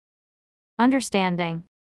Understanding.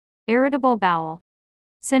 Irritable bowel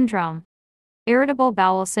syndrome. Irritable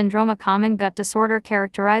bowel syndrome, a common gut disorder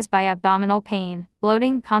characterized by abdominal pain,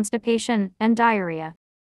 bloating, constipation, and diarrhea.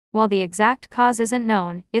 While the exact cause isn't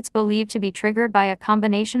known, it's believed to be triggered by a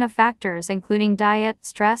combination of factors including diet,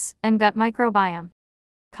 stress, and gut microbiome.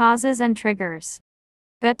 Causes and triggers.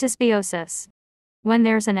 Gut dysbiosis. When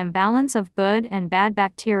there's an imbalance of good and bad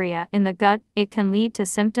bacteria in the gut, it can lead to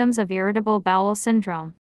symptoms of irritable bowel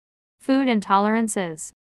syndrome. Food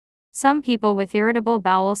intolerances. Some people with irritable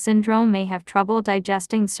bowel syndrome may have trouble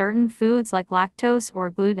digesting certain foods like lactose or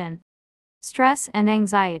gluten. Stress and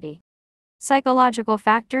anxiety. Psychological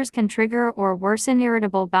factors can trigger or worsen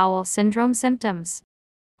irritable bowel syndrome symptoms.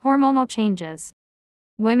 Hormonal changes.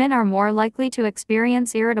 Women are more likely to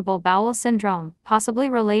experience irritable bowel syndrome, possibly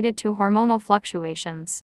related to hormonal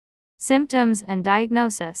fluctuations. Symptoms and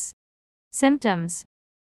diagnosis. Symptoms: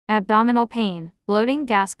 abdominal pain, bloating,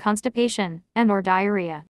 gas, constipation, and/or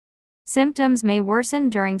diarrhea. Symptoms may worsen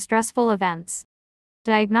during stressful events.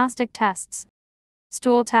 Diagnostic tests.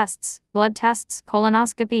 Stool tests, blood tests,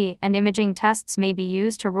 colonoscopy, and imaging tests may be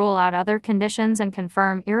used to rule out other conditions and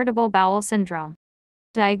confirm irritable bowel syndrome.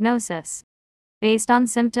 Diagnosis. Based on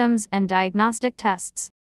symptoms and diagnostic tests.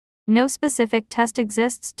 No specific test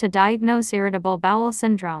exists to diagnose irritable bowel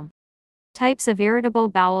syndrome. Types of irritable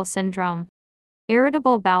bowel syndrome.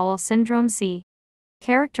 Irritable bowel syndrome C.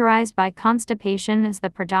 Characterized by constipation as the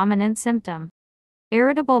predominant symptom.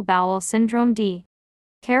 Irritable bowel syndrome D.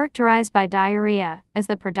 Characterized by diarrhea as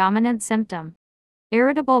the predominant symptom.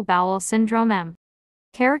 Irritable bowel syndrome M.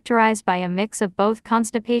 Characterized by a mix of both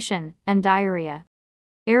constipation and diarrhea.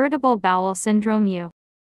 Irritable bowel syndrome U.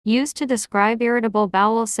 Used to describe irritable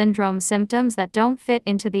bowel syndrome symptoms that don't fit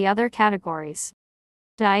into the other categories.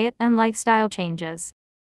 Diet and lifestyle changes.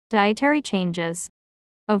 Dietary changes.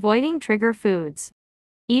 Avoiding trigger foods.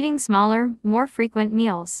 Eating smaller, more frequent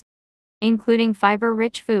meals, including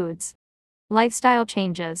fiber-rich foods. Lifestyle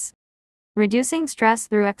changes. Reducing stress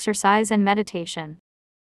through exercise and meditation.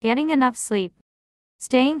 Getting enough sleep.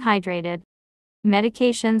 Staying hydrated.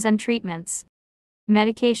 Medications and treatments.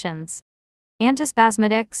 Medications.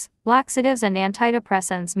 Antispasmodics, laxatives, and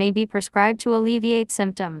antidepressants may be prescribed to alleviate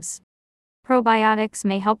symptoms. Probiotics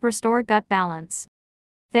may help restore gut balance.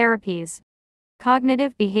 Therapies.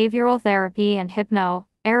 Cognitive behavioral therapy and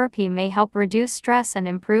hypnotherapy may help reduce stress and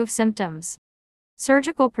improve symptoms.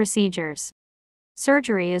 Surgical procedures.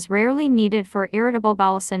 Surgery is rarely needed for irritable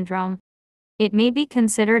bowel syndrome. It may be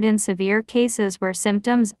considered in severe cases where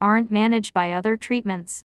symptoms aren't managed by other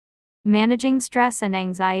treatments. Managing stress and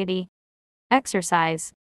anxiety.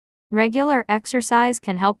 Exercise. Regular exercise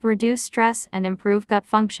can help reduce stress and improve gut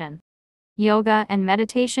function. Yoga and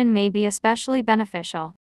meditation may be especially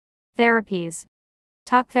beneficial. Therapies.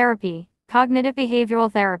 Talk therapy, cognitive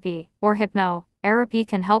behavioral therapy, or hypnotherapy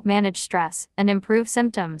can help manage stress and improve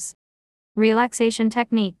symptoms. Relaxation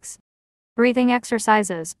techniques. Breathing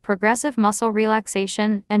exercises, progressive muscle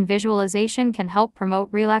relaxation, and visualization can help promote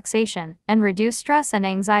relaxation and reduce stress and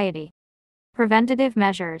anxiety. Preventative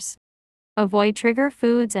measures. Avoid trigger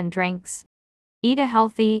foods and drinks. Eat a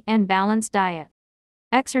healthy and balanced diet.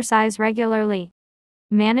 Exercise regularly.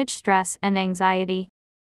 Manage stress and anxiety.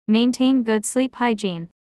 Maintain good sleep hygiene.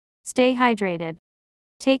 Stay hydrated.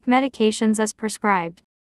 Take medications as prescribed.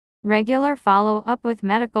 Regular follow-up with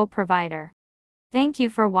medical provider. Thank you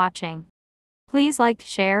for watching. Please like,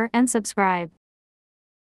 share, and subscribe.